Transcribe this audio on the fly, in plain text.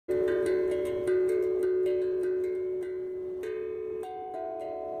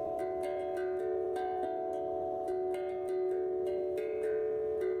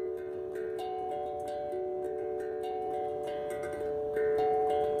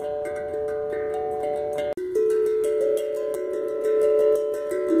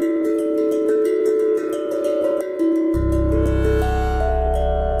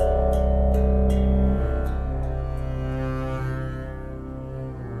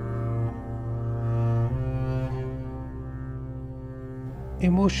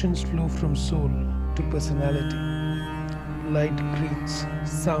Emotions flow from soul to personality. Light greets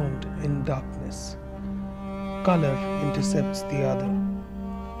sound in darkness. Color intercepts the other.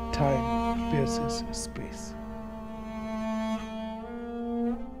 Time pierces space.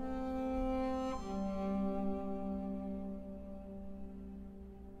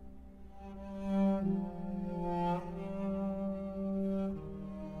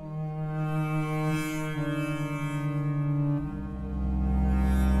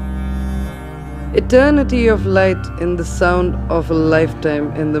 Eternity of light in the sound of a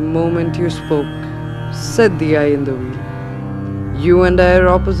lifetime in the moment you spoke, said the eye in the wheel. You and I are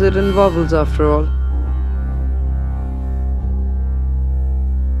opposite in vowels after all.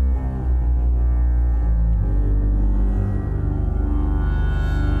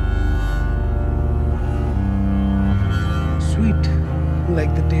 Sweet,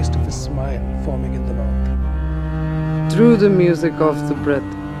 like the taste of a smile forming in the mouth. Through the music of the breath,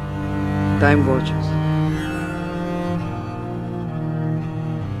 time watches.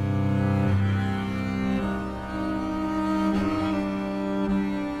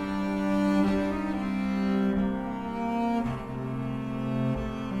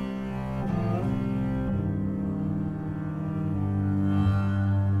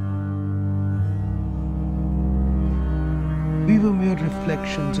 We were mere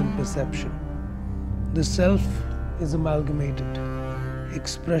reflections in perception. The self is amalgamated,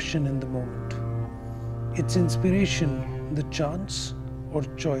 expression in the moment. Its inspiration, the chance or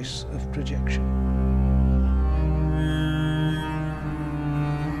choice of projection.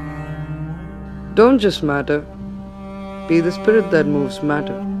 Don't just matter, be the spirit that moves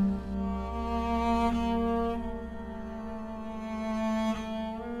matter.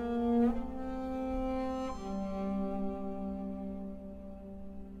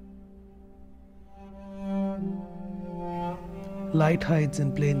 Light hides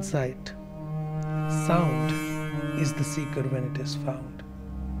in plain sight. Sound is the seeker when it is found.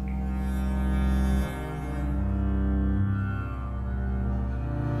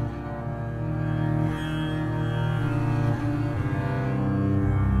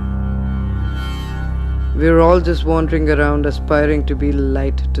 We're all just wandering around aspiring to be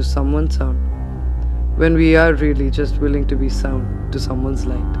light to someone's sound, when we are really just willing to be sound to someone's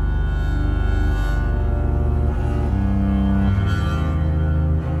light.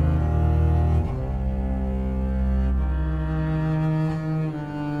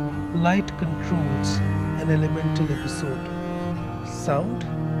 Light controls an elemental episode. Sound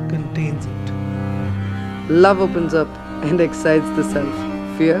contains it. Love opens up and excites the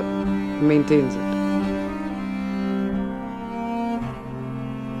self. Fear maintains it.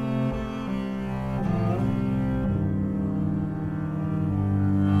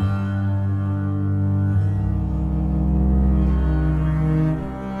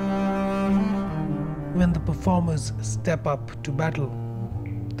 When the performers step up to battle,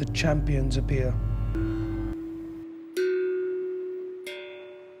 the champions appear.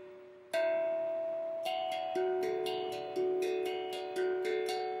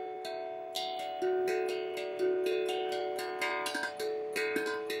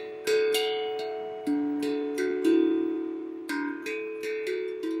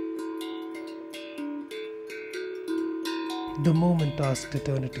 The moment asked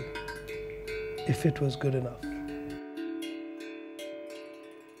eternity if it was good enough.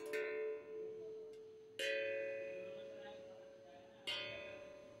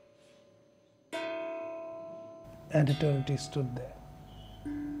 And eternity stood there,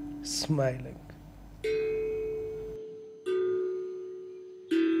 smiling.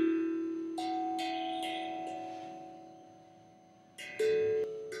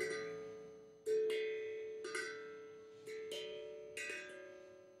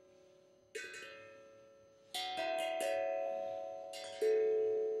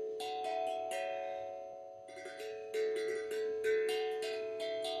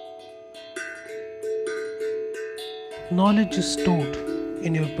 Knowledge is stored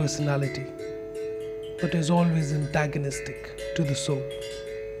in your personality, but is always antagonistic to the soul.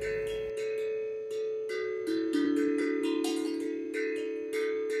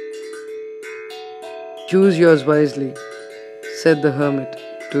 Choose yours wisely, said the hermit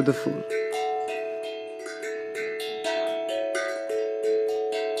to the fool.